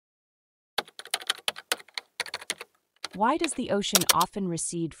Why does the ocean often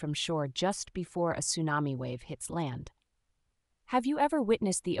recede from shore just before a tsunami wave hits land? Have you ever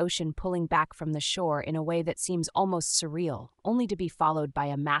witnessed the ocean pulling back from the shore in a way that seems almost surreal, only to be followed by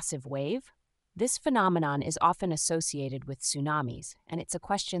a massive wave? This phenomenon is often associated with tsunamis, and it's a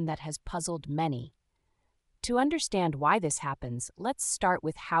question that has puzzled many. To understand why this happens, let's start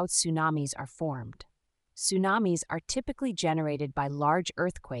with how tsunamis are formed. Tsunamis are typically generated by large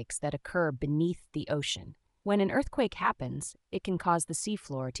earthquakes that occur beneath the ocean. When an earthquake happens, it can cause the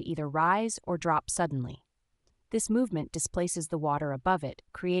seafloor to either rise or drop suddenly. This movement displaces the water above it,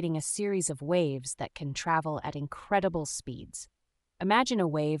 creating a series of waves that can travel at incredible speeds. Imagine a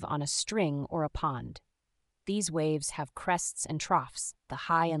wave on a string or a pond. These waves have crests and troughs, the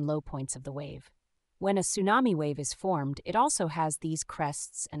high and low points of the wave. When a tsunami wave is formed, it also has these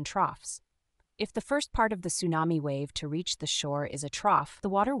crests and troughs. If the first part of the tsunami wave to reach the shore is a trough, the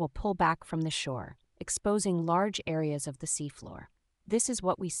water will pull back from the shore, exposing large areas of the seafloor. This is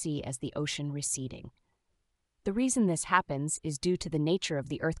what we see as the ocean receding. The reason this happens is due to the nature of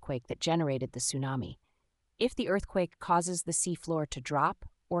the earthquake that generated the tsunami. If the earthquake causes the seafloor to drop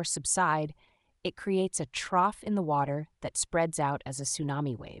or subside, it creates a trough in the water that spreads out as a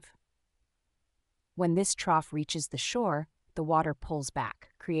tsunami wave. When this trough reaches the shore, the water pulls back,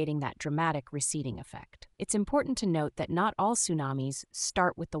 creating that dramatic receding effect. It's important to note that not all tsunamis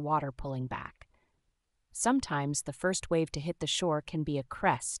start with the water pulling back. Sometimes the first wave to hit the shore can be a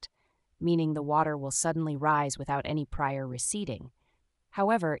crest, meaning the water will suddenly rise without any prior receding.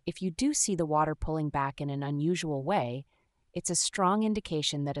 However, if you do see the water pulling back in an unusual way, it's a strong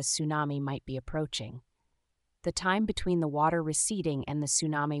indication that a tsunami might be approaching. The time between the water receding and the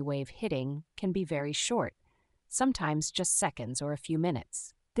tsunami wave hitting can be very short, sometimes just seconds or a few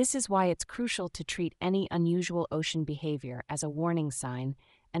minutes. This is why it's crucial to treat any unusual ocean behavior as a warning sign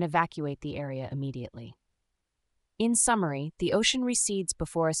and evacuate the area immediately. In summary, the ocean recedes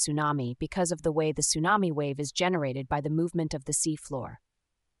before a tsunami because of the way the tsunami wave is generated by the movement of the seafloor.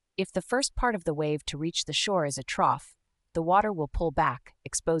 If the first part of the wave to reach the shore is a trough, the water will pull back,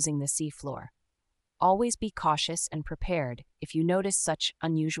 exposing the seafloor. Always be cautious and prepared if you notice such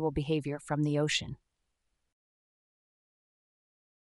unusual behavior from the ocean.